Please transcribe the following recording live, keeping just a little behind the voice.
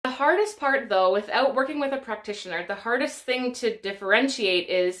hardest part though, without working with a practitioner, the hardest thing to differentiate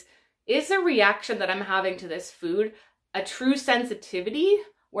is the reaction that I'm having to this food a true sensitivity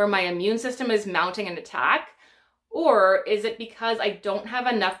where my immune system is mounting an attack? Or is it because I don't have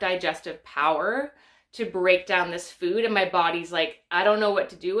enough digestive power to break down this food and my body's like, I don't know what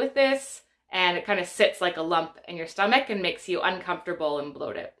to do with this, and it kind of sits like a lump in your stomach and makes you uncomfortable and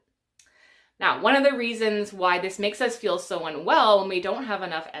bloated. Now, one of the reasons why this makes us feel so unwell when we don't have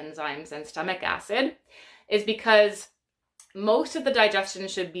enough enzymes and stomach acid is because most of the digestion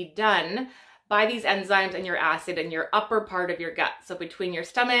should be done by these enzymes and your acid in your upper part of your gut. So between your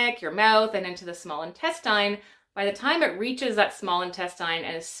stomach, your mouth, and into the small intestine. By the time it reaches that small intestine,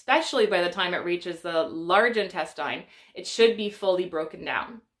 and especially by the time it reaches the large intestine, it should be fully broken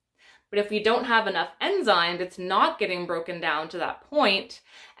down. But if we don't have enough enzymes, it's not getting broken down to that point.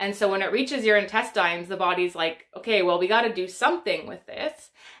 And so when it reaches your intestines, the body's like, okay, well, we got to do something with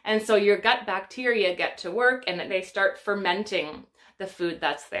this. And so your gut bacteria get to work and they start fermenting the food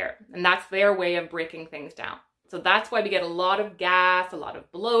that's there. And that's their way of breaking things down. So that's why we get a lot of gas, a lot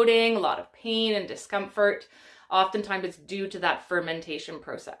of bloating, a lot of pain and discomfort. Oftentimes it's due to that fermentation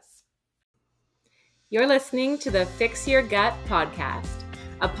process. You're listening to the Fix Your Gut podcast,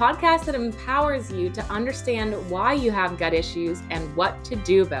 a podcast that empowers you to understand why you have gut issues and what to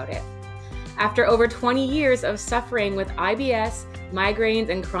do about it. After over 20 years of suffering with IBS, migraines,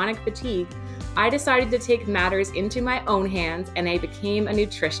 and chronic fatigue, I decided to take matters into my own hands and I became a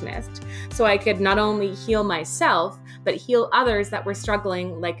nutritionist so I could not only heal myself, but heal others that were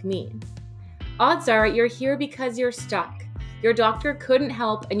struggling like me. Odds are you're here because you're stuck. Your doctor couldn't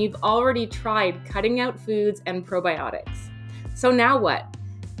help and you've already tried cutting out foods and probiotics. So now what?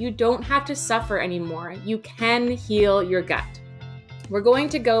 You don't have to suffer anymore. You can heal your gut. We're going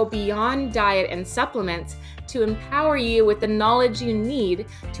to go beyond diet and supplements to empower you with the knowledge you need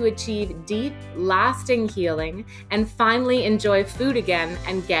to achieve deep, lasting healing and finally enjoy food again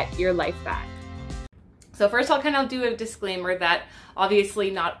and get your life back. So first I'll kind of do a disclaimer that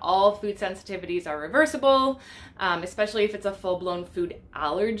obviously not all food sensitivities are reversible, especially if it's a full-blown food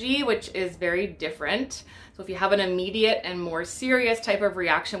allergy, which is very different. So if you have an immediate and more serious type of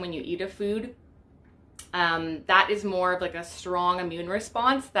reaction when you eat a food, that is more of like a strong immune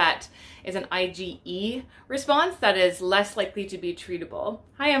response that is an IgE response that is less likely to be treatable.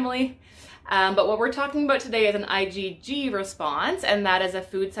 Hi, Emily. But what we're talking about today is an IgG response, and that is a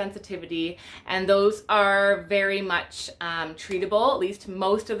food sensitivity, and those are very much treatable, at least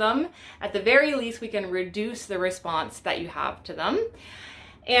most of them. At the very least, we can reduce the response that you have to them.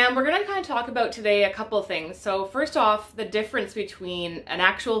 And we're going to kind of talk about today a couple of things. So first off, the difference between an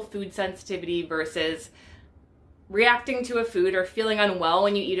actual food sensitivity versus reacting to a food or feeling unwell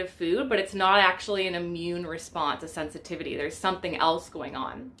when you eat a food, but it's not actually an immune response, a sensitivity. There's something else going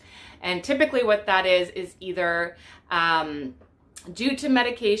on. And typically what that is either due to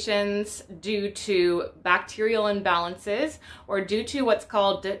medications, due to bacterial imbalances, or due to what's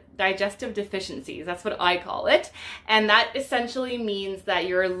called digestive deficiencies. That's what I call it. And that essentially means that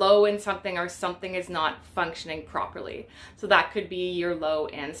you're low in something or something is not functioning properly. So that could be you're low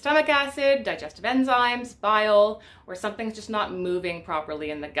in stomach acid, digestive enzymes, bile, or something's just not moving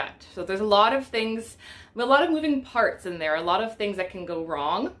properly in the gut. So there's a lot of things, a lot of moving parts in there, a lot of things that can go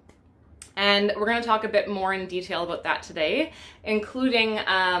wrong. And we're going to talk a bit more in detail about that today, including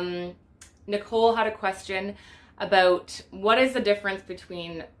Nicole had a question about what is the difference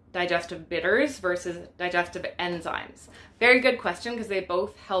between digestive bitters versus digestive enzymes. Very good question because they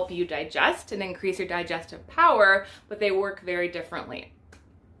both help you digest and increase your digestive power, but they work very differently.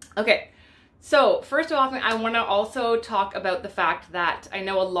 Okay, so first of all, I want to also talk about the fact that I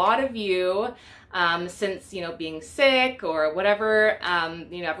know a lot of you since, being sick or whatever,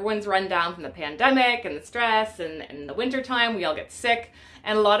 everyone's run down from the pandemic and the stress, and in the wintertime, we all get sick.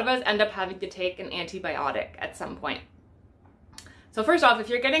 And a lot of us end up having to take an antibiotic at some point. So first off, if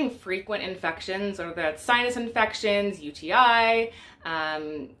you're getting frequent infections, or that's sinus infections, UTI,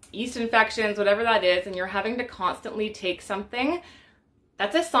 yeast infections, whatever that is, and you're having to constantly take something,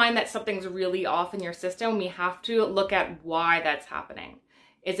 that's a sign that something's really off in your system. We have to look at why that's happening.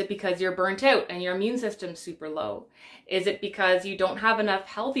 Is it because you're burnt out and your immune system's super low? Is it because you don't have enough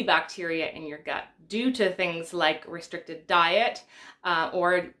healthy bacteria in your gut due to things like restricted diet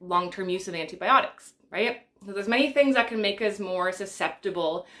or long-term use of antibiotics, right? So there's many things that can make us more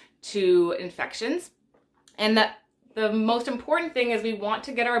susceptible to infections. And the most important thing is we want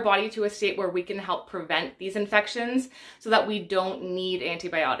to get our body to a state where we can help prevent these infections so that we don't need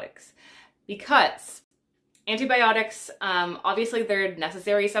antibiotics. Because Antibiotics, obviously they're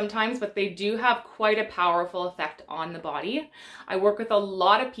necessary sometimes, but they do have quite a powerful effect on the body. I work with a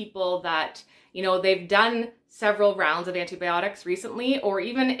lot of people that, they've done several rounds of antibiotics recently, or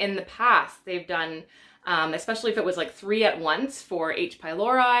even in the past, they've done, especially if it was like 3 at once for H.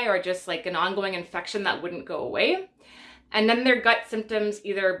 pylori or just like an ongoing infection that wouldn't go away. And then their gut symptoms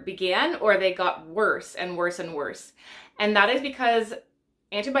either began or they got worse and worse and worse. And that is because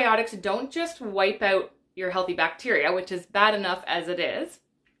antibiotics don't just wipe out your healthy bacteria, which is bad enough as it is.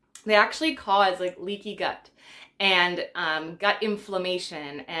 They actually cause like leaky gut and gut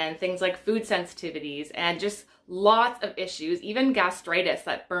inflammation and things like food sensitivities and just lots of issues, even gastritis,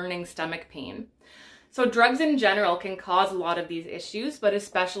 that burning stomach pain. So drugs in general can cause a lot of these issues, but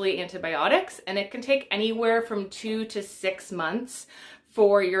especially antibiotics, and it can take anywhere from 2 to 6 months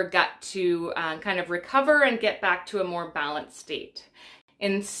for your gut to kind of recover and get back to a more balanced state.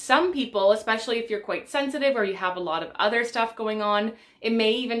 In some people, especially if you're quite sensitive or you have a lot of other stuff going on, it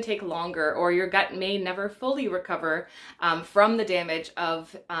may even take longer, or your gut may never fully recover from the damage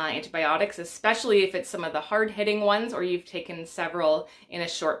of antibiotics, especially if it's some of the hard-hitting ones or you've taken several in a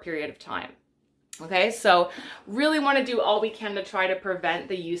short period of time. Okay, so really want to do all we can to try to prevent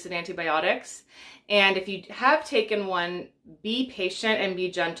the use of antibiotics. And if you have taken one, be patient and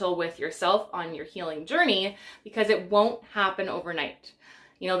be gentle with yourself on your healing journey, because it won't happen overnight.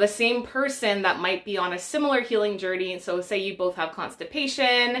 The same person that might be on a similar healing journey, so say you both have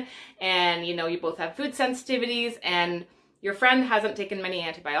constipation and you both have food sensitivities, and your friend hasn't taken many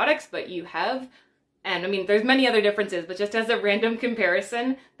antibiotics, but you have. And I mean, there's many other differences, but just as a random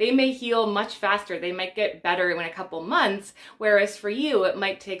comparison, they may heal much faster. They might get better in a couple months, whereas for you, it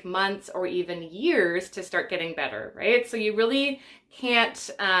might take months or even years to start getting better, right? So you really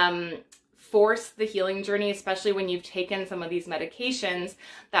can't force the healing journey, especially when you've taken some of these medications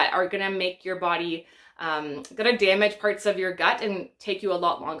that are going to make your body, going to damage parts of your gut and take you a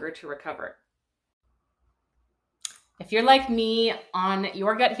lot longer to recover. If you're like me on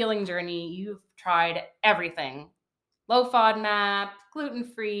your gut healing journey, you've tried everything. Low FODMAP,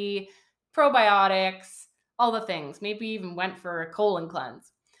 gluten-free, probiotics, all the things. Maybe you even went for a colon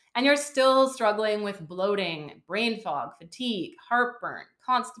cleanse. And you're still struggling with bloating, brain fog, fatigue, heartburn,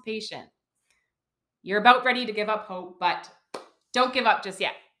 constipation. You're about ready to give up hope, but don't give up just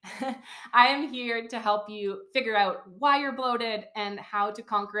yet. I am here to help you figure out why you're bloated and how to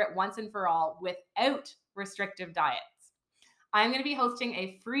conquer it once and for all without restrictive diets. I'm going to be hosting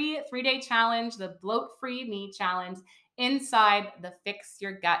a free 3-day challenge, the Bloat Free Me Challenge, inside the Fix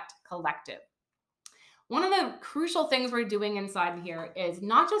Your Gut Collective. One of the crucial things we're doing inside here is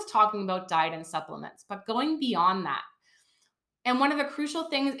not just talking about diet and supplements, but going beyond that. And one of the crucial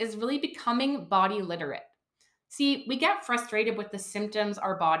things is really becoming body literate. See, we get frustrated with the symptoms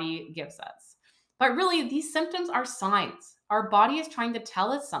our body gives us, but really these symptoms are signs. Our body is trying to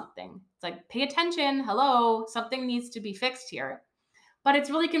tell us something. It's like, pay attention, hello, something needs to be fixed here. But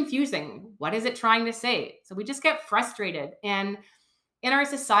it's really confusing. What is it trying to say? So we just get frustrated. And in our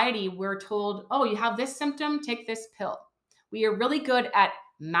society, we're told, oh, you have this symptom, take this pill. We are really good at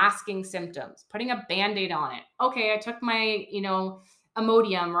masking symptoms, putting a Band-Aid on it. Okay, I took my,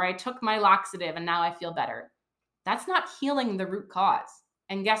 Imodium, or I took my laxative and now I feel better. That's not healing the root cause.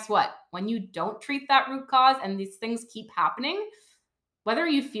 And guess what? When you don't treat that root cause and these things keep happening, whether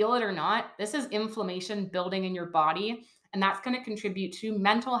you feel it or not, this is inflammation building in your body. And that's going to contribute to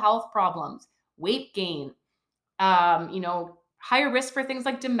mental health problems, weight gain, higher risk for things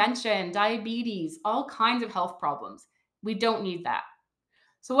like dementia and diabetes, all kinds of health problems. We don't need that.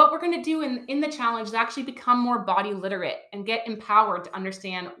 So what we're going to do in the challenge is actually become more body literate and get empowered to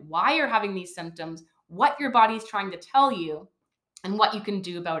understand why you're having these symptoms, what your body's trying to tell you, and what you can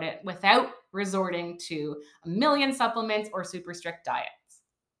do about it without resorting to a million supplements or super strict diets.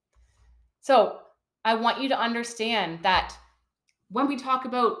 So I want you to understand that when we talk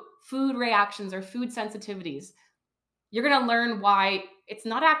about food reactions or food sensitivities, you're going to learn why it's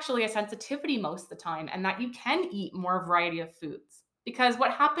not actually a sensitivity most of the time, and that you can eat more variety of foods. Because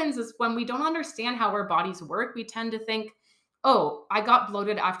what happens is when we don't understand how our bodies work, we tend to think, oh, I got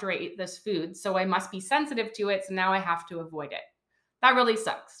bloated after I ate this food, so I must be sensitive to it, so now I have to avoid it. That really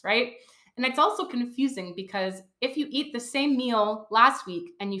sucks, right? And it's also confusing because if you eat the same meal last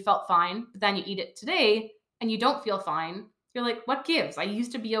week and you felt fine, but then you eat it today and you don't feel fine, you're like, what gives? I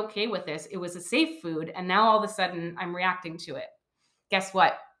used to be okay with this. It was a safe food, and now all of a sudden I'm reacting to it. Guess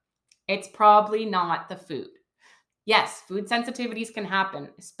what? It's probably not the food. Yes, food sensitivities can happen,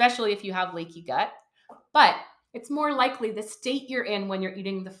 especially if you have leaky gut, but It's more likely the state you're in when you're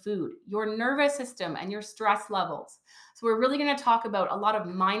eating the food, your nervous system, and your stress levels. So we're really going to talk about a lot of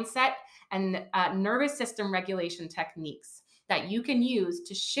mindset and nervous system regulation techniques that you can use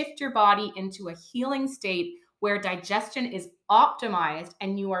to shift your body into a healing state where digestion is optimized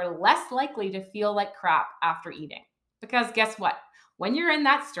and you are less likely to feel like crap after eating. Because guess what? When you're in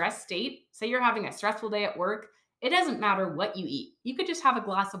that stress state, say you're having a stressful day at work, it doesn't matter what you eat. You could just have a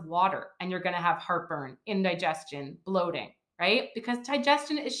glass of water and you're going to have heartburn, indigestion, bloating, right? Because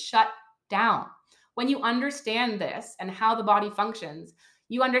digestion is shut down. When you understand this and how the body functions,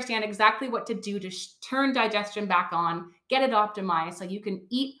 you understand exactly what to do to turn digestion back on, get it optimized so you can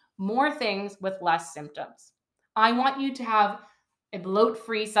eat more things with less symptoms. I want you to have a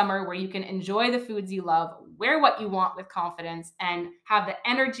bloat-free summer where you can enjoy the foods you love, wear what you want with confidence, and have the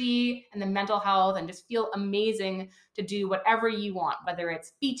energy and the mental health and just feel amazing to do whatever you want, whether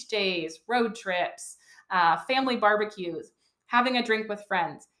it's beach days, road trips, family barbecues, having a drink with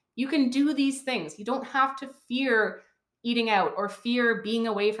friends. You can do these things. You don't have to fear eating out or fear being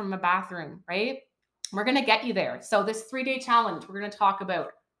away from a bathroom, right? We're going to get you there. So this 3-day challenge, we're going to talk about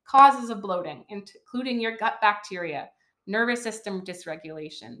causes of bloating, including your gut bacteria, nervous system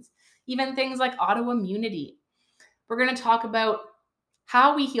dysregulations, even things like autoimmunity. We're going to talk about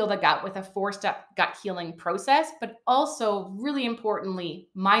how we heal the gut with a 4-step gut healing process, but also, really importantly,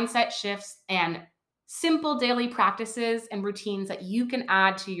 mindset shifts and simple daily practices and routines that you can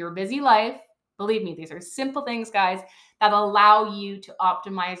add to your busy life. Believe me, these are simple things, guys, that allow you to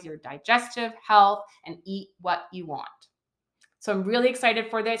optimize your digestive health and eat what you want. So I'm really excited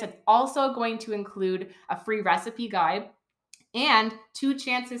for this. It's also going to include a free recipe guide and 2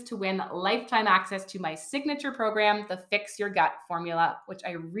 chances to win lifetime access to my signature program, the Fix Your Gut Formula, which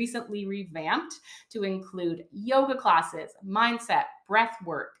I recently revamped to include yoga classes, mindset, breath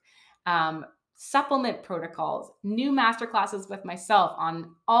work, supplement protocols, new masterclasses with myself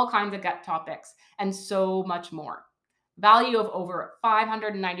on all kinds of gut topics, and so much more. Value of over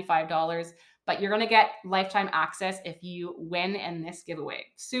 $595, but you're going to get lifetime access if you win in this giveaway.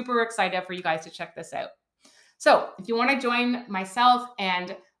 Super excited for you guys to check this out. So if you want to join myself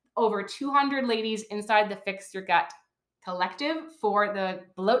and over 200 ladies inside the Fix Your Gut Collective for the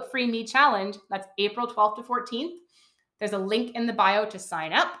Bloat Free Me Challenge, that's April 12th to 14th, there's a link in the bio to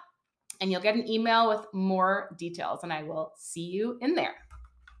sign up and you'll get an email with more details and I will see you in there.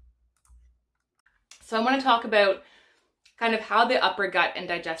 So I want to talk about kind of how the upper gut and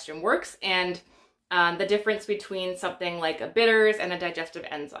digestion works and the difference between something like a bitters and a digestive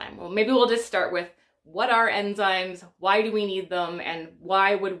enzyme. Well, maybe we'll just start with what are enzymes, why do we need them, and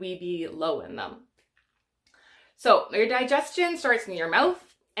why would we be low in them? So your digestion starts in your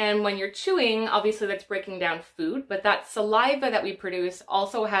mouth, and when you're chewing, obviously that's breaking down food, but that saliva that we produce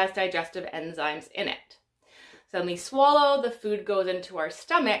also has digestive enzymes in it. So when we swallow, the food goes into our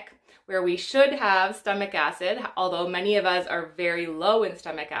stomach, where we should have stomach acid, although many of us are very low in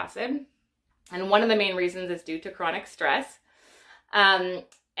stomach acid. And one of the main reasons is due to chronic stress.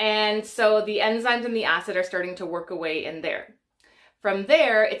 And so the enzymes and the acid are starting to work away in there. From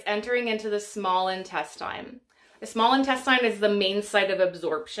there, it's entering into the small intestine. The small intestine is the main site of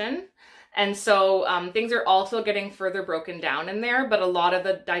absorption. And so things are also getting further broken down in there, but a lot of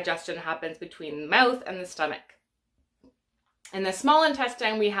the digestion happens between the mouth and the stomach. In the small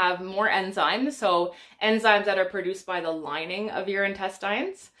intestine, we have more enzymes, so enzymes that are produced by the lining of your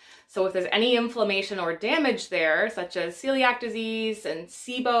intestines. So if there's any inflammation or damage there, such as celiac disease and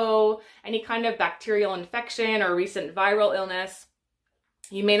SIBO, any kind of bacterial infection or recent viral illness,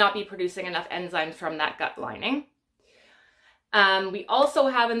 you may not be producing enough enzymes from that gut lining. We also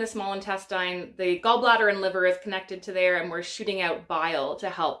have in the small intestine, the gallbladder and liver is connected to there, and we're shooting out bile to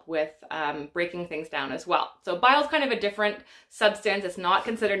help with breaking things down as well. So bile is kind of a different substance. It's not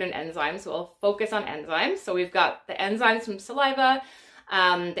considered an enzyme, so we'll focus on enzymes. So we've got the enzymes from saliva,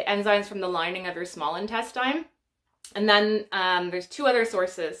 the enzymes from the lining of your small intestine, and then there's 2 other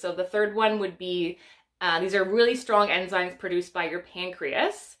sources. So the third one would be, these are really strong enzymes produced by your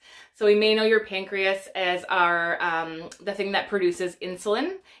pancreas. So we may know your pancreas as the thing that produces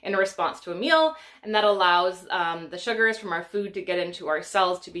insulin in response to a meal, and that allows the sugars from our food to get into our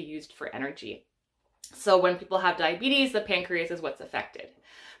cells to be used for energy. So when people have diabetes, the pancreas is what's affected.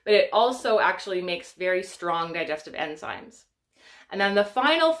 But it also actually makes very strong digestive enzymes. And then the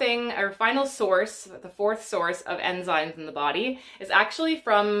final thing, or final source, the 4th source of enzymes in the body is actually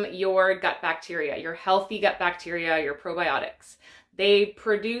from your gut bacteria, your healthy gut bacteria, your probiotics. They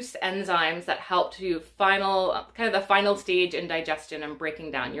produce enzymes that help to the final stage in digestion and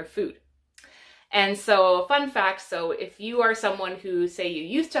breaking down your food. And so, fun fact, so if you are someone who, say, you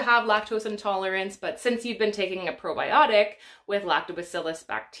used to have lactose intolerance, but since you've been taking a probiotic with lactobacillus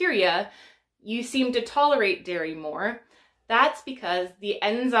bacteria, you seem to tolerate dairy more. That's because the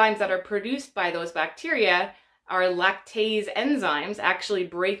enzymes that are produced by those bacteria, our lactase enzymes, actually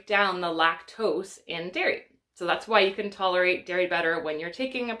break down the lactose in dairy. So that's why you can tolerate dairy better when you're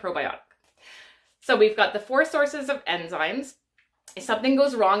taking a probiotic. So we've got the 4 sources of enzymes. If something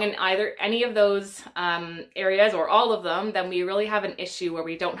goes wrong in either any of those areas or all of them, then we really have an issue where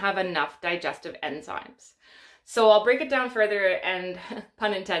we don't have enough digestive enzymes. So I'll break it down further, and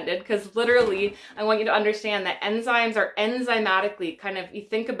pun intended, because literally I want you to understand that enzymes are enzymatically kind of, you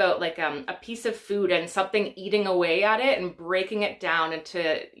think about like a piece of food and something eating away at it and breaking it down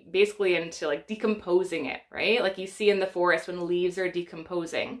into like decomposing it, right? Like you see in the forest when leaves are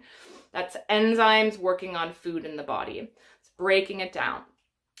decomposing. That's enzymes working on food in the body. It's breaking it down.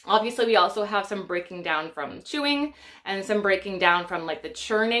 Obviously, we also have some breaking down from chewing and some breaking down from like the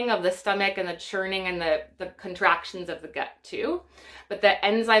churning of the stomach and the churning and the contractions of the gut too. But the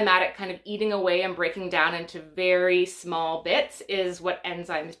enzymatic kind of eating away and breaking down into very small bits is what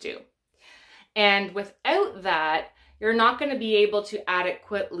enzymes do. And without that, you're not going to be able to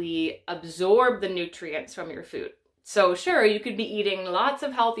adequately absorb the nutrients from your food. So sure, you could be eating lots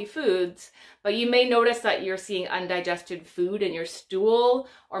of healthy foods, but you may notice that you're seeing undigested food in your stool,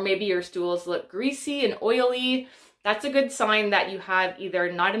 or maybe your stools look greasy and oily. That's a good sign that you have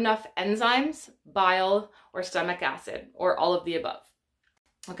either not enough enzymes, bile, or stomach acid, or all of the above.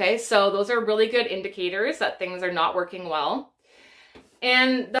 Okay, so those are really good indicators that things are not working well.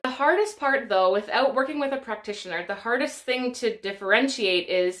 And the hardest part though, without working with a practitioner, the hardest thing to differentiate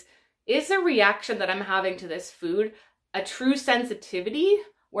is the reaction that I'm having to this food a true sensitivity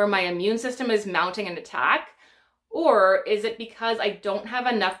where my immune system is mounting an attack? Or is it because I don't have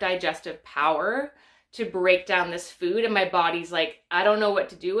enough digestive power to break down this food and my body's like, I don't know what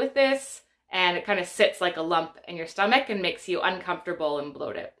to do with this, and it kind of sits like a lump in your stomach and makes you uncomfortable and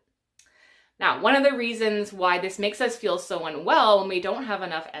bloated? Now, one of the reasons why this makes us feel so unwell when we don't have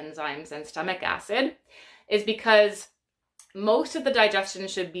enough enzymes and stomach acid is because most of the digestion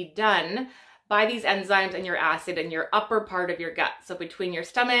should be done by these enzymes and your acid in your upper part of your gut. So between your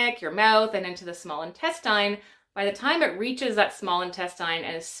stomach, your mouth, and into the small intestine. By the time it reaches that small intestine,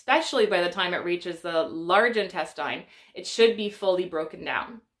 and especially by the time it reaches the large intestine, it should be fully broken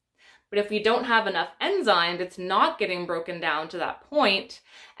down. But if we don't have enough enzymes, it's not getting broken down to that point.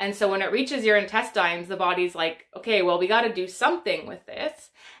 And so when it reaches your intestines, the body's like, okay, well, we got to do something with this.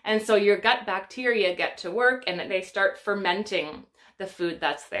 And so your gut bacteria get to work and they start fermenting the food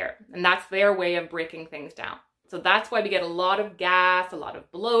that's there. And that's their way of breaking things down. So that's why we get a lot of gas, a lot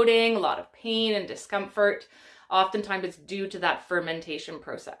of bloating, a lot of pain and discomfort. Oftentimes it's due to that fermentation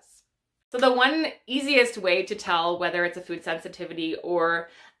process. So the one easiest way to tell whether it's a food sensitivity or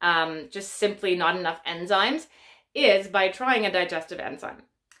just simply not enough enzymes is by trying a digestive enzyme.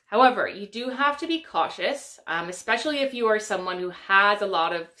 However, you do have to be cautious, especially if you are someone who has a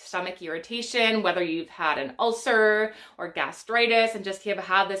lot of stomach irritation, whether you've had an ulcer or gastritis and just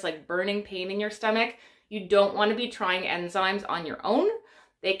have this like burning pain in your stomach. You don't want to be trying enzymes on your own.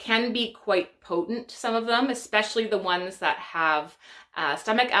 They can be quite potent, some of them, especially the ones that have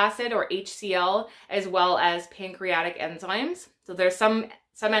stomach acid or HCl, as well as pancreatic enzymes. So there's some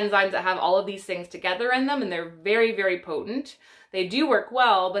enzymes that have all of these things together in them, and they're very, very potent. They do work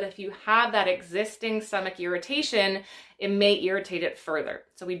well, but if you have that existing stomach irritation, it may irritate it further.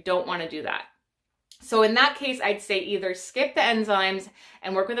 So we don't want to do that. So in that case, I'd say either skip the enzymes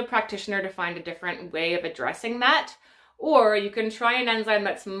and work with a practitioner to find a different way of addressing that, or you can try an enzyme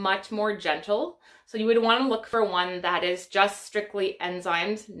that's much more gentle. So you would want to look for one that is just strictly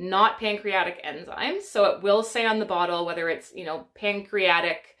enzymes, not pancreatic enzymes. So it will say on the bottle whether it's,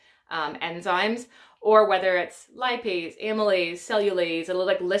 pancreatic enzymes, or whether it's lipase, amylase, cellulase. It'll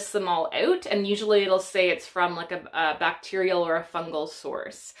like list them all out, and usually it'll say it's from like a bacterial or a fungal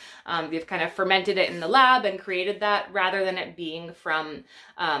source. They've kind of fermented it in the lab and created that, rather than it being from,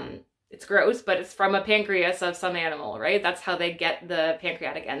 it's gross, but it's from a pancreas of some animal, right? That's how they get the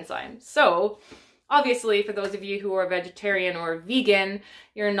pancreatic enzyme. So obviously, for those of you who are vegetarian or vegan,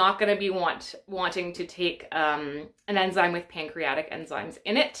 you're not going to be wanting to take an enzyme with pancreatic enzymes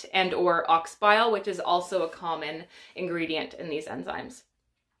in it, and or ox bile, which is also a common ingredient in these enzymes.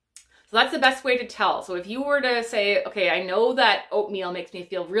 So that's the best way to tell. So if you were to say, okay, I know that oatmeal makes me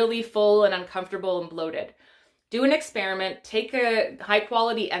feel really full and uncomfortable and bloated, do an experiment, take a high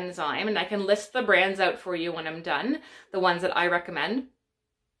quality enzyme, and I can list the brands out for you when I'm done, the ones that I recommend.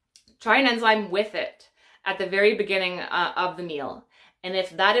 Try an enzyme with it at the very beginning of the meal, And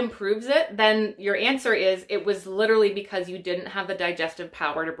if that improves it, then your answer is it was literally because you didn't have the digestive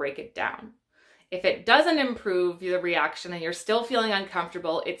power to break it down. If it doesn't improve the reaction and you're still feeling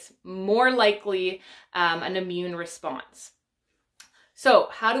uncomfortable, it's more likely an immune response. So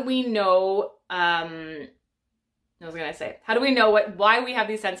how do we know, how do we know why we have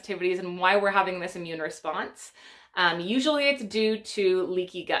these sensitivities and why we're having this immune response? Usually it's due to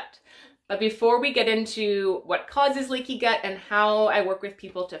leaky gut. But before we get into what causes leaky gut and how I work with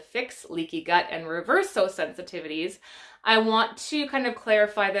people to fix leaky gut and reverse those sensitivities, I want to kind of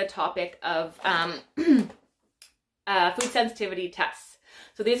clarify the topic of food sensitivity tests.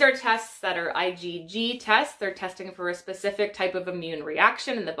 So these are tests that are IgG tests. They're testing for a specific type of immune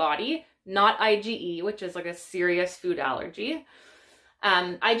reaction in the body, not IgE, which is like a serious food allergy.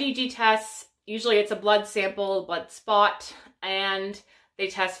 IgG tests, usually it's a blood sample, blood spot, and they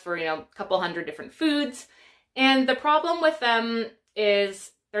test for, a couple hundred different foods. And the problem with them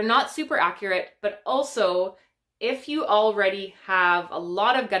is they're not super accurate, but also if you already have a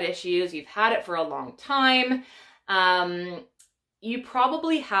lot of gut issues, you've had it for a long time, you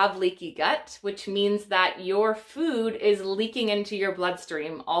probably have leaky gut, which means that your food is leaking into your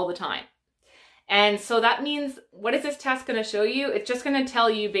bloodstream all the time. And so that means, what is this test going to show you? It's just going to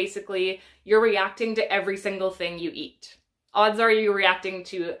tell you basically you're reacting to every single thing you eat. Odds are you're reacting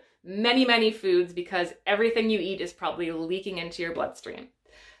to many, many foods because everything you eat is probably leaking into your bloodstream.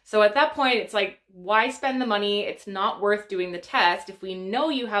 So at that point, it's like, why spend the money? It's not worth doing the test. If we know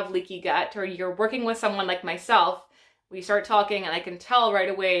you have leaky gut or you're working with someone like myself, we start talking and I can tell right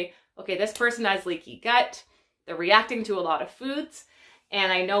away, okay, this person has leaky gut. They're reacting to a lot of foods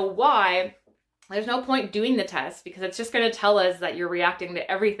and I know why. There's no point doing the test because it's just going to tell us that you're reacting to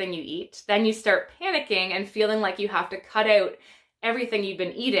everything you eat. Then you start panicking and feeling like you have to cut out everything you've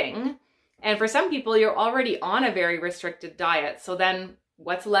been eating. And for some people, you're already on a very restricted diet. So then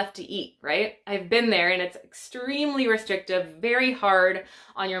what's left to eat, right? I've been there and it's extremely restrictive, very hard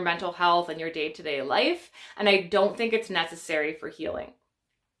on your mental health and your day-to-day life. And I don't think it's necessary for healing.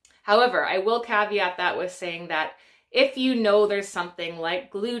 However, I will caveat that with saying that if you know there's something like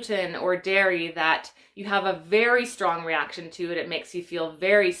gluten or dairy that you have a very strong reaction to it, it makes you feel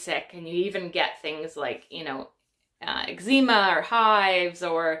very sick and you even get things like, eczema or hives,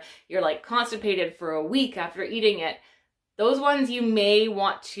 or you're like constipated for a week after eating it, those ones you may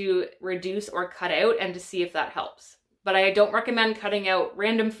want to reduce or cut out and to see if that helps. But I don't recommend cutting out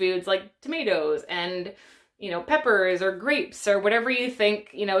random foods like tomatoes and peppers or grapes or whatever you think,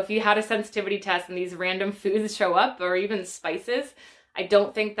 if you had a sensitivity test and these random foods show up or even spices, I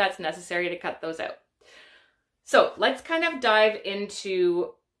don't think that's necessary to cut those out. So let's kind of dive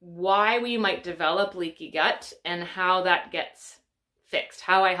into why we might develop leaky gut and how that gets fixed,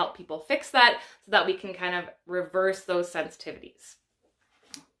 how I help people fix that so that we can kind of reverse those sensitivities.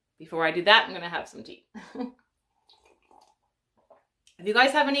 Before I do that, I'm going to have some tea. If you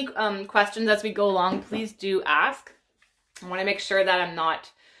guys have any questions as we go along, please do ask. I want to make sure that I'm not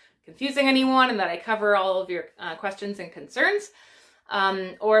confusing anyone and that I cover all of your questions and concerns.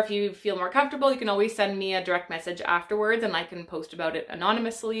 Or if you feel more comfortable, you can always send me a direct message afterwards and I can post about it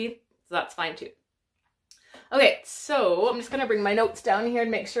anonymously. So that's fine too. Okay, so I'm just going to bring my notes down here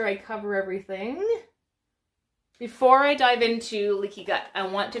and make sure I cover everything. Before I dive into leaky gut, I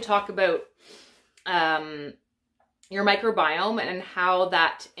want to talk about your microbiome and how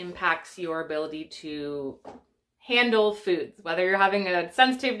that impacts your ability to handle foods, whether you're having a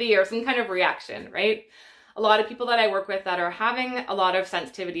sensitivity or some kind of reaction, right? A lot of people that I work with that are having a lot of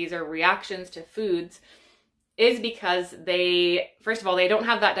sensitivities or reactions to foods is because first of all, they don't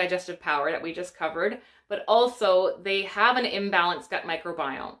have that digestive power that we just covered, but also they have an imbalanced gut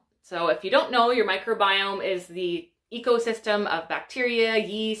microbiome. So if you don't know, your microbiome is the ecosystem of bacteria,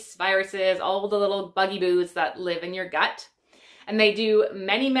 yeast, viruses, all the little buggy boos that live in your gut. And they do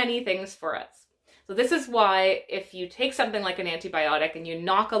many, many things for us. So this is why if you take something like an antibiotic and you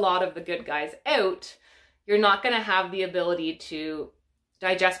knock a lot of the good guys out, you're not going to have the ability to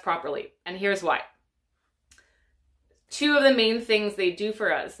digest properly. And here's why. Two of the main things they do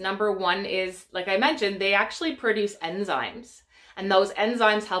for us. Number one is, like I mentioned, they actually produce enzymes. And those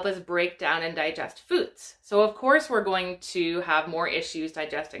enzymes help us break down and digest foods. So of course we're going to have more issues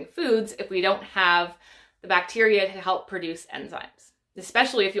digesting foods if we don't have the bacteria to help produce enzymes.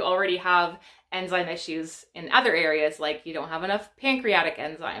 Especially if you already have enzyme issues in other areas, like you don't have enough pancreatic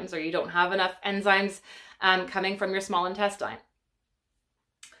enzymes or you don't have enough enzymes coming from your small intestine.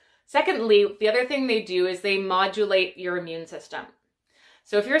 Secondly, the other thing they do is they modulate your immune system.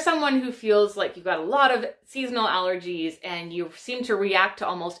 So if you're someone who feels like you've got a lot of seasonal allergies and you seem to react to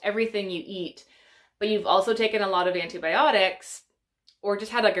almost everything you eat, but you've also taken a lot of antibiotics, or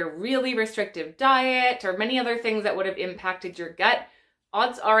just had like a really restrictive diet or many other things that would have impacted your gut,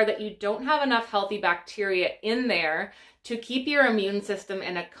 odds are that you don't have enough healthy bacteria in there to keep your immune system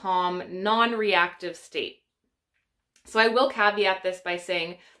in a calm, non-reactive state. So I will caveat this by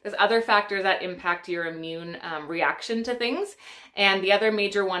saying there's other factors that impact your immune reaction to things. And the other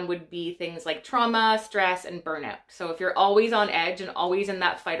major one would be things like trauma, stress, and burnout. So if you're always on edge and always in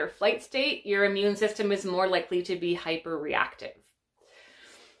that fight or flight state, your immune system is more likely to be hyperreactive.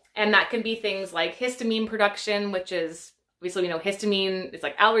 And that can be things like histamine production, which is, obviously we know histamine is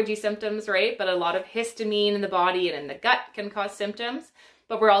like allergy symptoms, right? But a lot of histamine in the body and in the gut can cause symptoms.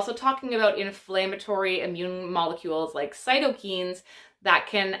 But we're also talking about inflammatory immune molecules like cytokines that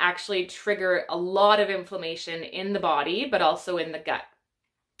can actually trigger a lot of inflammation in the body, but also in the gut.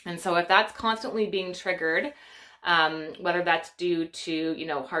 And so if that's constantly being triggered, whether that's due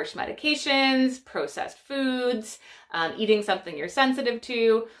to, harsh medications, processed foods, eating something you're sensitive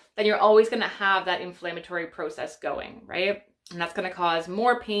to, then you're always going to have that inflammatory process going, right? And that's going to cause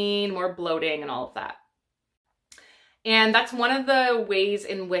more pain, more bloating, and all of that. And that's one of the ways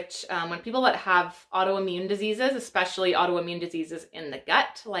in which when people that have autoimmune diseases, especially autoimmune diseases in the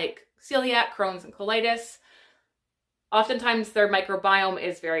gut, like celiac, Crohn's, and colitis, oftentimes their microbiome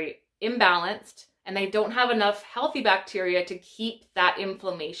is very imbalanced and they don't have enough healthy bacteria to keep that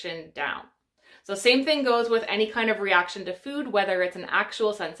inflammation down. So same thing goes with any kind of reaction to food, whether it's an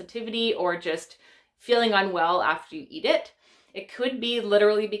actual sensitivity or just feeling unwell after you eat it. It could be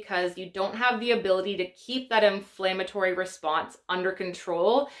literally because you don't have the ability to keep that inflammatory response under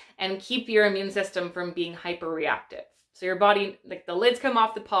control and keep your immune system from being hyperreactive. So your body, like the lids come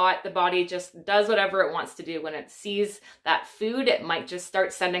off the pot, the body just does whatever it wants to do. When it sees that food, it might just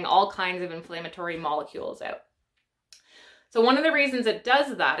start sending all kinds of inflammatory molecules out. So one of the reasons it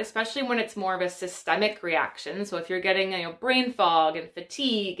does that, especially when it's more of a systemic reaction, so if you're getting brain fog and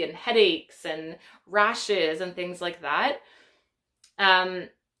fatigue and headaches and rashes and things like that,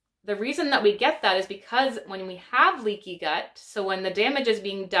 the reason that we get that is because when we have leaky gut, so when the damage is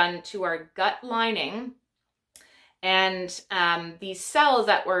being done to our gut lining and these cells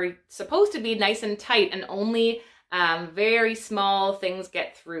that were supposed to be nice and tight and only very small things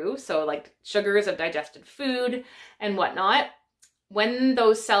get through, so like sugars of digested food and whatnot, when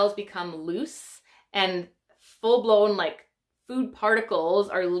those cells become loose and full-blown like food particles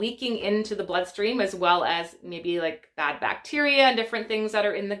are leaking into the bloodstream, as well as maybe like bad bacteria and different things that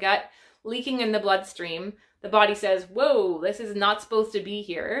are in the gut leaking in the bloodstream, the body says, whoa, this is not supposed to be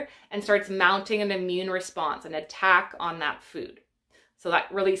here, and starts mounting an immune response, an attack on that food. So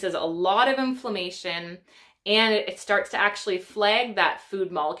that releases a lot of inflammation, and it starts to actually flag that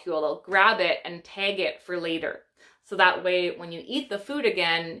food molecule. It'll grab it and tag it for later. So that way, when you eat the food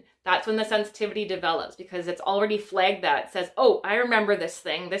again, that's when the sensitivity develops, because it's already flagged that. It says, oh, I remember this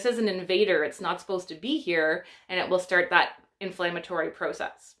thing. This is an invader. It's not supposed to be here. And it will start that inflammatory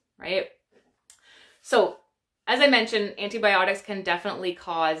process, right? So as I mentioned, antibiotics can definitely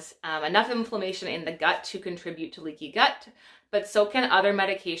cause enough inflammation in the gut to contribute to leaky gut, but so can other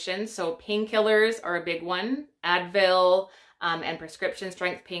medications. So painkillers are a big one, Advil and prescription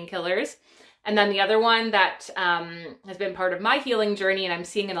strength painkillers. And then the other one that has been part of my healing journey, and I'm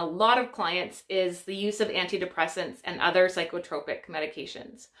seeing in a lot of clients, is the use of antidepressants and other psychotropic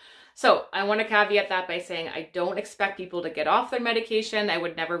medications. So I want to caveat that by saying I don't expect people to get off their medication. I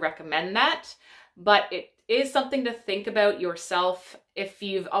would never recommend that, but it is something to think about yourself. If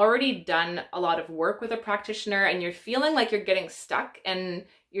you've already done a lot of work with a practitioner and you're feeling like you're getting stuck and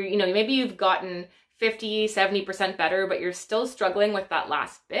maybe you've gotten 50, 70% better, but you're still struggling with that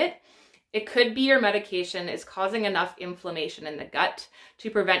last bit, it could be your medication is causing enough inflammation in the gut to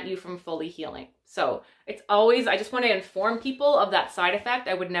prevent you from fully healing. So it's always, I just want to inform people of that side effect.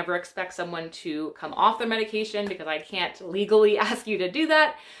 I would never expect someone to come off their medication because I can't legally ask you to do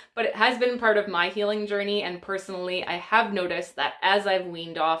that, but it has been part of my healing journey. And personally, I have noticed that as I've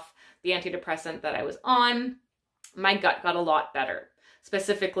weaned off the antidepressant that I was on, my gut got a lot better,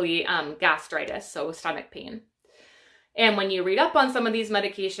 specifically gastritis, so stomach pain. And when you read up on some of these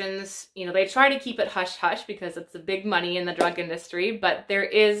medications, they try to keep it hush-hush because it's a big money in the drug industry, but there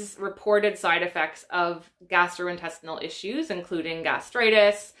is reported side effects of gastrointestinal issues, including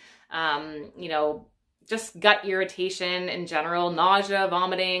gastritis, just gut irritation in general, nausea,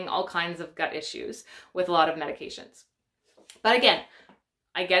 vomiting, all kinds of gut issues with a lot of medications. But again,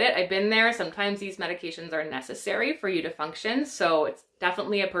 I get it. I've been there. Sometimes these medications are necessary for you to function. So it's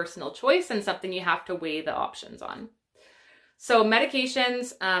definitely a personal choice and something you have to weigh the options on. So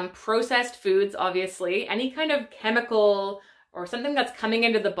medications, processed foods, obviously, any kind of chemical or something that's coming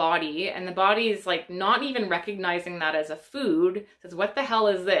into the body, and the body is like not even recognizing that as a food, says, what the hell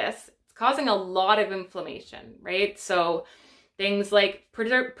is this? It's causing a lot of inflammation, right? So things like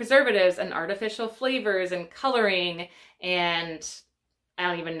preservatives and artificial flavors and coloring and I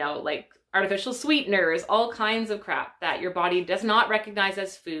don't even know, like artificial sweeteners, all kinds of crap that your body does not recognize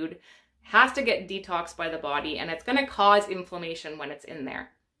as food, has to get detoxed by the body, and it's going to cause inflammation when it's in there.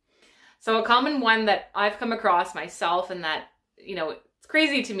 So a common one that I've come across myself, and that, you know, it's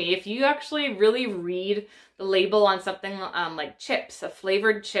crazy to me, if you actually really read the label on something like chips, a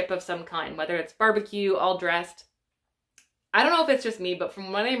flavored chip of some kind, whether it's barbecue, all dressed, I don't know if it's just me, but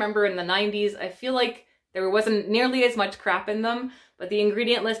from what I remember in the 90s, I feel like there wasn't nearly as much crap in them, but the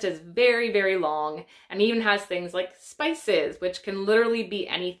ingredient list is very, very long, and even has things like spices, which can literally be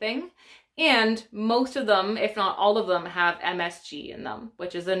anything. And most of them, if not all of them, have MSG in them,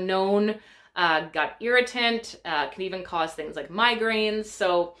 which is a known gut irritant, can even cause things like migraines.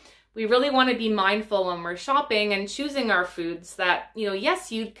 So we really want to be mindful when we're shopping and choosing our foods that, you know,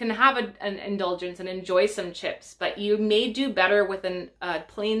 yes, you can have an indulgence and enjoy some chips, but you may do better with a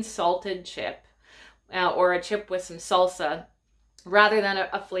plain salted chip or a chip with some salsa rather than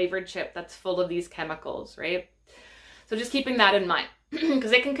a flavored chip that's full of these chemicals, right? So just keeping that in mind,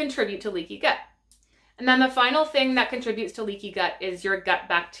 because it can contribute to leaky gut. And then the final thing that contributes to leaky gut is your gut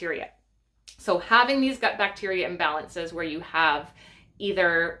bacteria. So having these gut bacteria imbalances where you have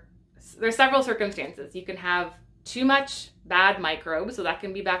either, there's several circumstances. You can have too much bad microbes, so that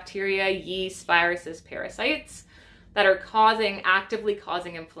can be bacteria, yeast, viruses, parasites, that are actively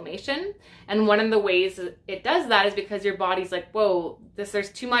causing inflammation. And one of the ways it does that is because your body's like, whoa, there's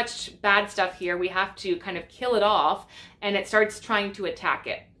too much bad stuff here. We have to kind of kill it off. And it starts trying to attack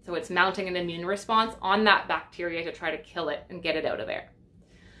it. So it's mounting an immune response on that bacteria to try to kill it and get it out of there.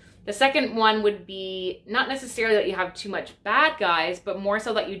 The second one would be not necessarily that you have too much bad guys, but more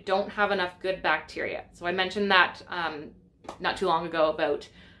so that you don't have enough good bacteria. So I mentioned that not too long ago about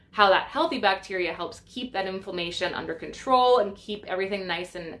how that healthy bacteria helps keep that inflammation under control and keep everything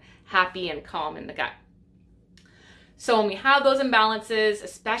nice and happy and calm in the gut. So when we have those imbalances,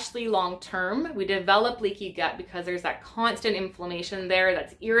 especially long term, we develop leaky gut because there's that constant inflammation there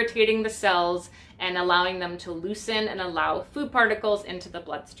that's irritating the cells and allowing them to loosen and allow food particles into the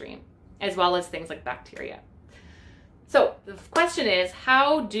bloodstream, as well as things like bacteria. So the question is,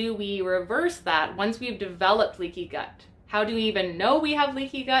 how do we reverse that once we've developed leaky gut? How do we even know we have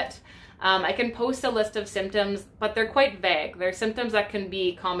leaky gut? I can post a list of symptoms, but they're quite vague. They're symptoms that can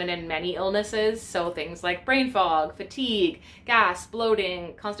be common in many illnesses. So things like brain fog, fatigue, gas,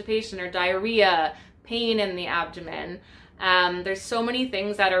 bloating, constipation or diarrhea, pain in the abdomen. There's so many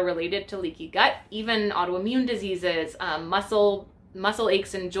things that are related to leaky gut, even autoimmune diseases, muscle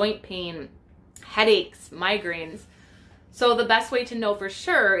aches and joint pain, headaches, migraines. So the best way to know for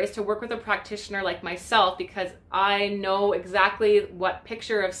sure is to work with a practitioner like myself, because I know exactly what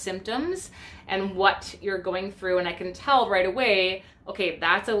picture of symptoms and what you're going through, and I can tell right away, okay,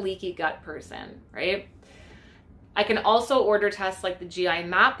 that's a leaky gut person, right? I can also order tests like the GI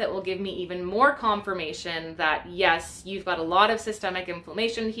map that will give me even more confirmation that yes, you've got a lot of systemic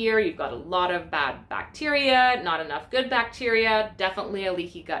inflammation here, you've got a lot of bad bacteria, not enough good bacteria, definitely a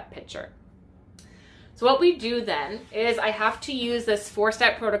leaky gut picture. So what we do then is I have to use this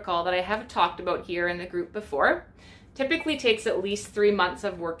 4-step protocol that I have talked about here in the group before. Typically takes at least 3 months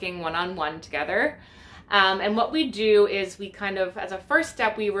of working one-on-one together. And what we do is we kind of, as a first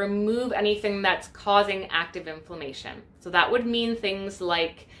step, we remove anything that's causing active inflammation. So that would mean things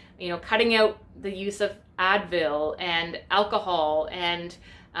like, you know, cutting out the use of Advil and alcohol, and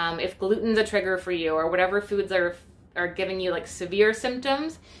if gluten's a trigger for you, or whatever foods are giving you like severe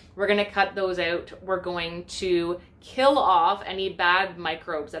symptoms, we're going to cut those out. We're going to kill off any bad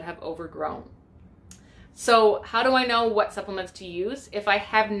microbes that have overgrown. So how do I know what supplements to use? If I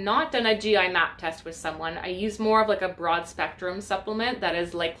have not done a GI map test with someone, I use more of like a broad spectrum supplement that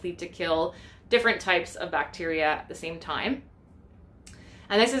is likely to kill different types of bacteria at the same time.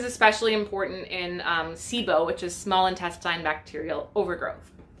 And this is especially important in SIBO, which is small intestine bacterial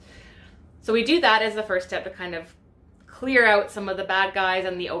overgrowth. So we do that as the first step to kind of clear out some of the bad guys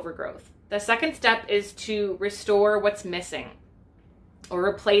and the overgrowth. The second step is to restore what's missing or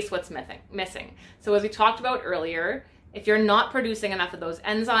replace what's missing. So as we talked about earlier, if you're not producing enough of those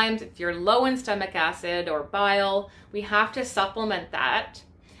enzymes, if you're low in stomach acid or bile, we have to supplement that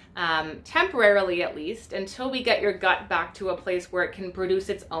temporarily at least until we get your gut back to a place where it can produce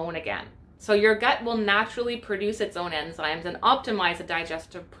its own again. So your gut will naturally produce its own enzymes and optimize the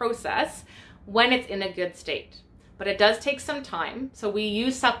digestive process when it's in a good state. but it does take some time. So we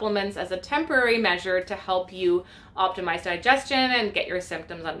use supplements as a temporary measure to help you optimize digestion and get your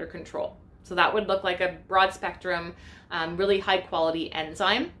symptoms under control. So that would look like a broad spectrum, really high quality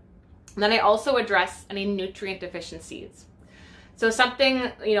enzyme. And then I also address any nutrient deficiencies. So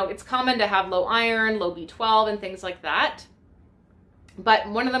something, it's common to have low iron, low B12 and things like that. But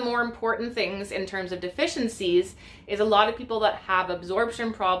one of the more important things in terms of deficiencies is a lot of people that have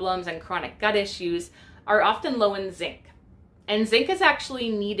absorption problems and chronic gut issues are often low in zinc. And zinc is actually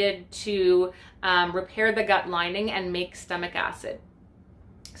needed to repair the gut lining and make stomach acid.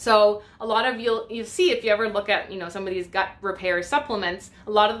 So a lot of you'll see if you ever look at some of these gut repair supplements,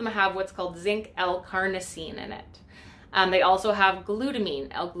 a lot of them have what's called zinc L-carnosine in it. They also have glutamine,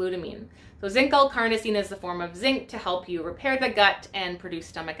 L-glutamine. So zinc L-carnosine is the form of zinc to help you repair the gut and produce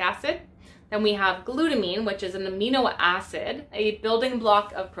stomach acid. Then we have glutamine, which is an amino acid, a building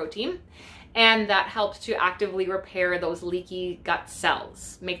block of protein, and that helps to actively repair those leaky gut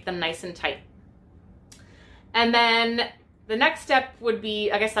cells, make them nice and tight. And then the next step would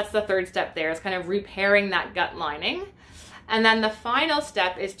be, I guess that's the third step there, is kind of repairing that gut lining. And then the final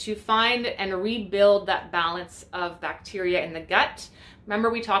step is to find and rebuild that balance of bacteria in the gut. Remember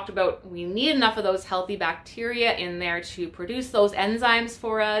we talked about we need enough of those healthy bacteria in there to produce those enzymes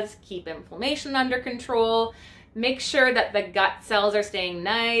for us, keep inflammation under control, make sure that the gut cells are staying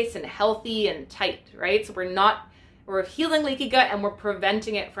nice and healthy and tight, right? So we're healing leaky gut and we're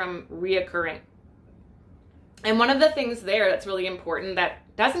preventing it from reoccurring. And one of the things there that's really important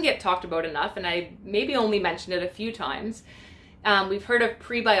that doesn't get talked about enough, and I maybe only mentioned it a few times, we've heard of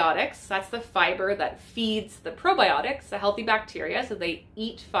prebiotics. That's the fiber that feeds the probiotics, the healthy bacteria, so they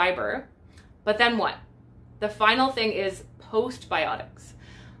eat fiber. But then what? The final thing is postbiotics.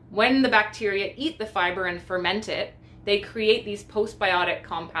 When the bacteria eat the fiber and ferment it, they create these postbiotic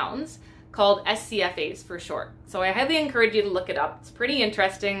compounds called SCFAs for short. So I highly encourage you to look it up. It's pretty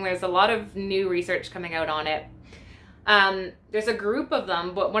interesting. There's a lot of new research coming out on it. There's a group of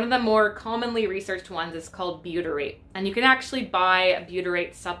them, but one of the more commonly researched ones is called butyrate. And you can actually buy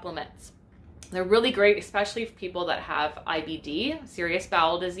butyrate supplements. They're really great, especially for people that have IBD, serious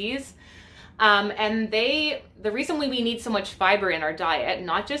bowel disease. And the reason we need so much fiber in our diet,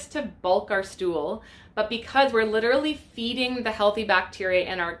 not just to bulk our stool, but because we're literally feeding the healthy bacteria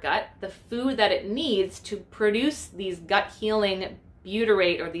in our gut the food that it needs to produce these gut healing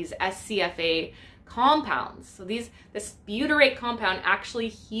butyrate or these SCFA compounds. So this butyrate compound actually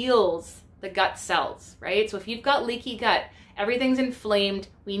heals the gut cells, right? So if you've got leaky gut, everything's inflamed,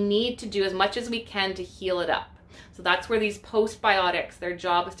 we need to do as much as we can to heal it up. So that's where these postbiotics, their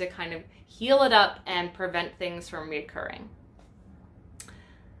job is to kind of heal it up and prevent things from reoccurring.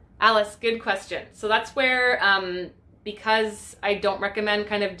 Alice, good question. So that's where, because I don't recommend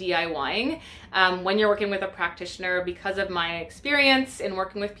kind of DIYing, when you're working with a practitioner, because of my experience in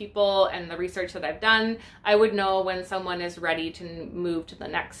working with people and the research that I've done, I would know when someone is ready to move to the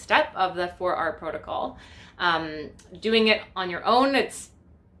next step of the 4R protocol. Doing it on your own, it's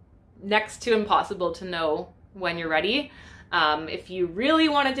next to impossible to know when you're ready. If you really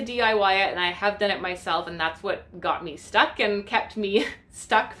wanted to DIY it, and I have done it myself, and that's what got me stuck and kept me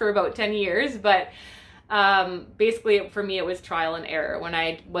stuck for about 10 years, but basically for me it was trial and error. When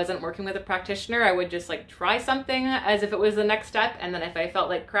I wasn't working with a practitioner, I would just like try something as if it was the next step, and then if I felt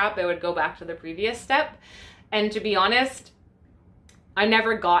like crap, I would go back to the previous step. And to be honest, I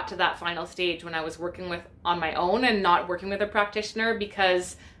never got to that final stage when I was working on my own and not working with a practitioner,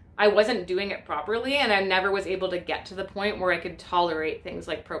 because I wasn't doing it properly and I never was able to get to the point where I could tolerate things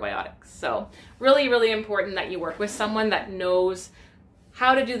like probiotics. So really, really important that you work with someone that knows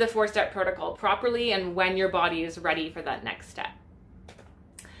how to do the 4-step protocol properly and when your body is ready for that next step.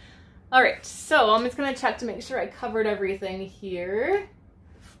 All right, so I'm just gonna check to make sure I covered everything here.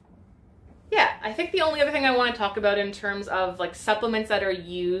 Yeah, I think the only other thing I want to talk about in terms of like supplements that are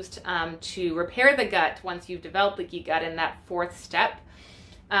used to repair the gut once you've developed leaky gut in that 4th step,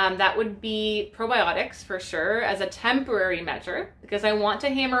 that would be probiotics for sure as a temporary measure, because I want to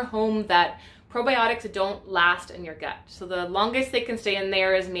hammer home that probiotics don't last in your gut. So the longest they can stay in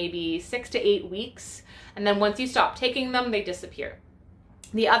there is maybe 6 to 8 weeks. And then once you stop taking them, they disappear.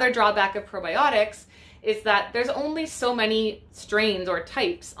 The other drawback of probiotics is that there's only so many strains or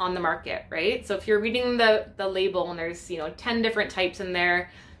types on the market, right? So if you're reading the label and there's 10 different types in there,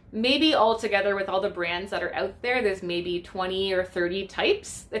 maybe altogether with all the brands that are out there, there's maybe 20 or 30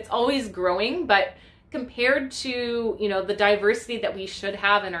 types. It's always growing, but compared to, the diversity that we should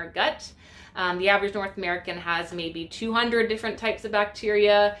have in our gut, the average North American has maybe 200 different types of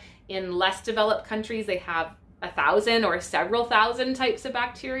bacteria. In less developed countries, they have 1,000 or several thousand types of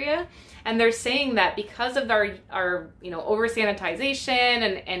bacteria. And they're saying that because of our over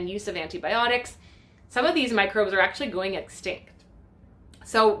sanitization and use of antibiotics, some of these microbes are actually going extinct.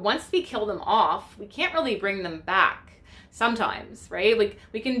 So once we kill them off, we can't really bring them back sometimes, right? Like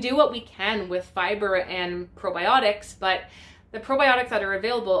we can do what we can with fiber and probiotics, but the probiotics that are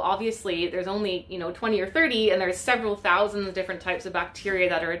available, obviously there's only 20 or 30, and there's several thousand different types of bacteria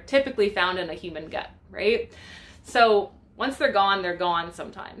that are typically found in a human gut, right? So once they're gone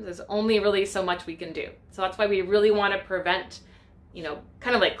sometimes. There's only really so much we can do. So that's why we really want to prevent,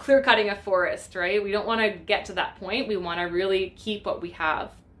 kind of like clear cutting a forest, right? We don't want to get to that point. We want to really keep what we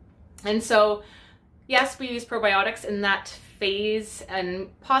have. And so, yes, we use probiotics in that phase, and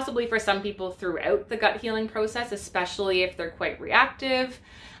possibly for some people throughout the gut healing process, especially if they're quite reactive,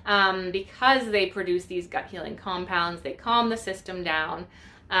 because they produce these gut healing compounds. They calm the system down.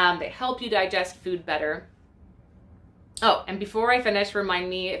 They help you digest food better. Oh, and before I finish, remind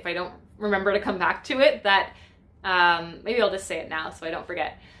me, if I don't remember to come back to it, that maybe I'll just say it now so I don't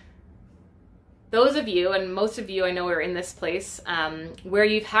forget. Those of you, and most of you I know are in this place, where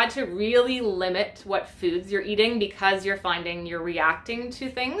you've had to really limit what foods you're eating because you're finding you're reacting to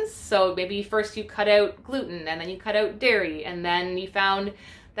things. So maybe first you cut out gluten, and then you cut out dairy, and then you found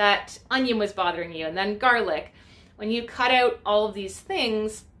that onion was bothering you, and then garlic. When you cut out all of these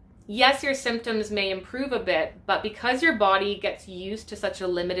things, yes, your symptoms may improve a bit, but because your body gets used to such a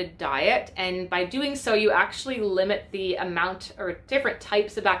limited diet, and by doing so, you actually limit the amount or different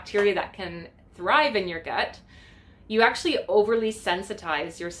types of bacteria that can thrive in your gut, you actually overly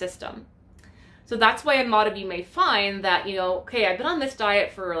sensitize your system. So that's why a lot of you may find that, okay, I've been on this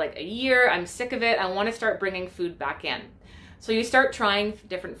diet for like a year, I'm sick of it, I want to start bringing food back in. So you start trying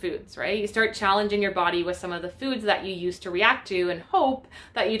different foods, right? You start challenging your body with some of the foods that you used to react to and hope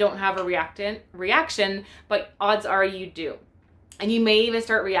that you don't have a reaction, but odds are you do. And you may even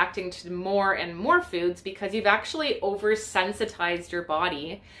start reacting to more and more foods because you've actually oversensitized your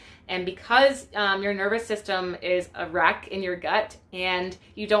body. And because your nervous system is a wreck in your gut and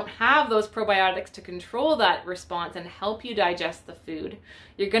you don't have those probiotics to control that response and help you digest the food,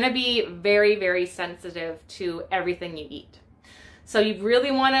 you're going to be very, very sensitive to everything you eat. So you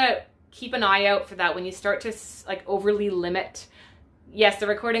really want to keep an eye out for that when you start to overly limit. Yes, the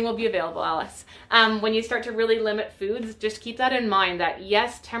recording will be available, Alice. When you start to really limit foods, just keep that in mind that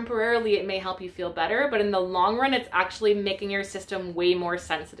yes, temporarily it may help you feel better, but in the long run, it's actually making your system way more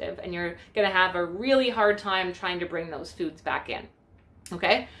sensitive, and you're going to have a really hard time trying to bring those foods back in.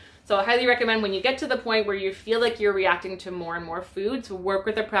 Okay? So I highly recommend when you get to the point where you feel like you're reacting to more and more foods, work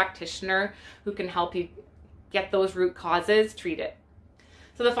with a practitioner who can help you get those root causes, treat it.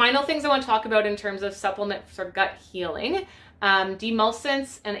 So the final things I want to talk about in terms of supplements for gut healing,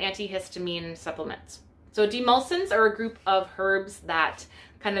 demulcents and antihistamine supplements. So demulcents are a group of herbs that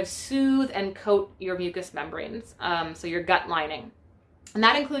kind of soothe and coat your mucous membranes, so your gut lining. And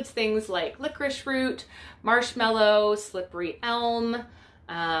that includes things like licorice root, marshmallow, slippery elm.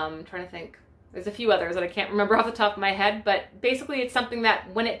 I'm trying to think. There's a few others that I can't remember off the top of my head, but basically it's something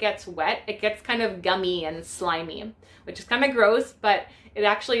that when it gets wet, it gets kind of gummy and slimy, which is kind of gross, but it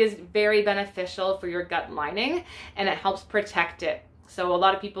actually is very beneficial for your gut lining and it helps protect it. So a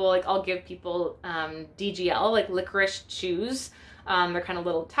lot of people, I'll give people DGL, like licorice chews. They're kind of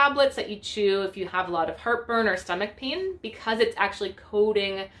little tablets that you chew if you have a lot of heartburn or stomach pain because it's actually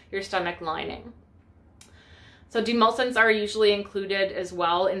coating your stomach lining. So demulcents are usually included as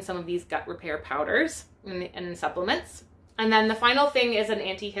well in some of these gut repair powders and supplements. And then the final thing is an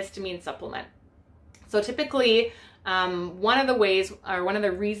antihistamine supplement. So typically, one of the ways or one of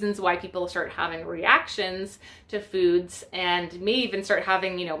the reasons why people start having reactions to foods and may even start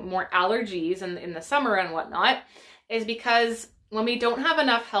having, more allergies in the summer and whatnot is because when we don't have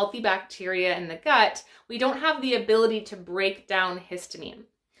enough healthy bacteria in the gut, we don't have the ability to break down histamine.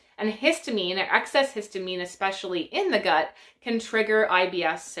 And histamine, or excess histamine, especially in the gut, can trigger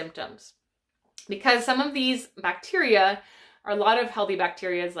IBS symptoms. Because some of these bacteria, or a lot of healthy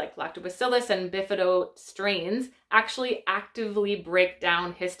bacteria like lactobacillus and bifido strains, actually actively break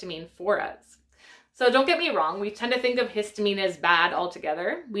down histamine for us. So don't get me wrong, we tend to think of histamine as bad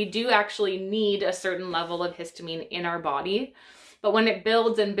altogether. We do actually need a certain level of histamine in our body. But when it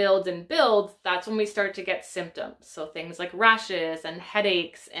builds and builds and builds, that's when we start to get symptoms. So things like rashes and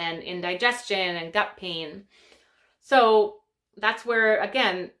headaches and indigestion and gut pain. So that's where,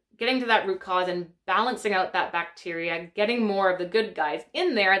 again, getting to that root cause and balancing out that bacteria, getting more of the good guys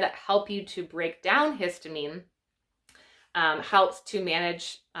in there that help you to break down histamine, helps to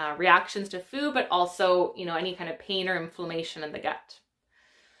manage reactions to food, but also, any kind of pain or inflammation in the gut.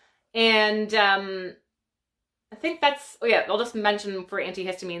 And I think that's, I'll just mention for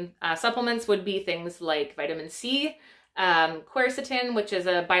antihistamine supplements would be things like vitamin C, quercetin, which is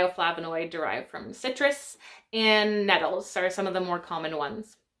a bioflavonoid derived from citrus, and nettles are some of the more common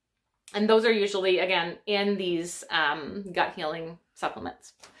ones. And those are usually, again, in these gut healing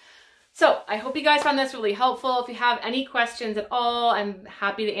supplements. So I hope you guys found this really helpful. If you have any questions at all, I'm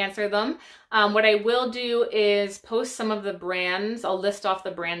happy to answer them. What I will do is post some of the brands. I'll list off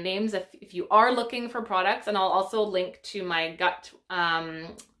the brand names if you are looking for products, and I'll also link to my gut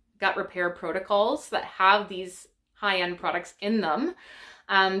repair protocols that have these high-end products in them,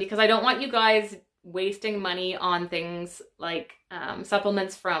 because I don't want you guys wasting money on things like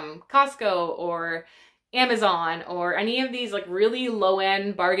supplements from Costco or Amazon or any of these like really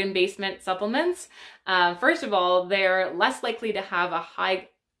low-end bargain basement supplements. First of all, they're less likely to have a high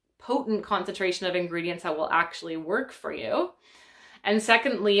potent concentration of ingredients that will actually work for you. And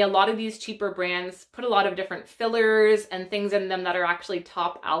secondly, a lot of these cheaper brands put a lot of different fillers and things in them that are actually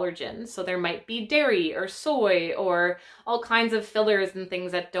top allergens. So there might be dairy or soy or all kinds of fillers and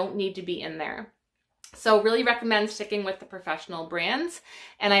things that don't need to be in there. So really recommend sticking with the professional brands,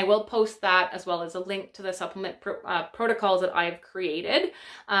 and I will post that as well as a link to the supplement protocols that I've created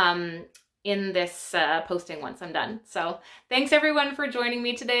in this posting once I'm done. So thanks everyone for joining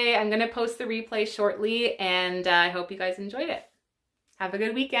me today. I'm going to post the replay shortly, and I hope you guys enjoyed it. Have a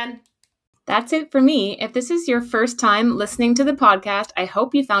good weekend. That's it for me. If this is your first time listening to the podcast, I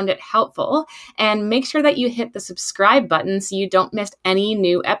hope you found it helpful, and make sure that you hit the subscribe button so you don't miss any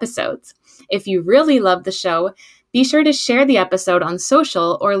new episodes. If you really love the show, be sure to share the episode on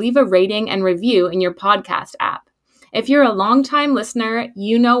social or leave a rating and review in your podcast app. If you're a longtime listener,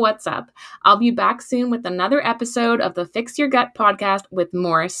 you know what's up. I'll be back soon with another episode of the Fix Your Gut podcast with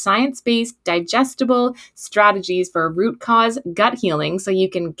more science-based, digestible strategies for root cause gut healing so you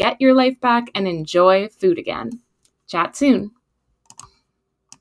can get your life back and enjoy food again. Chat soon.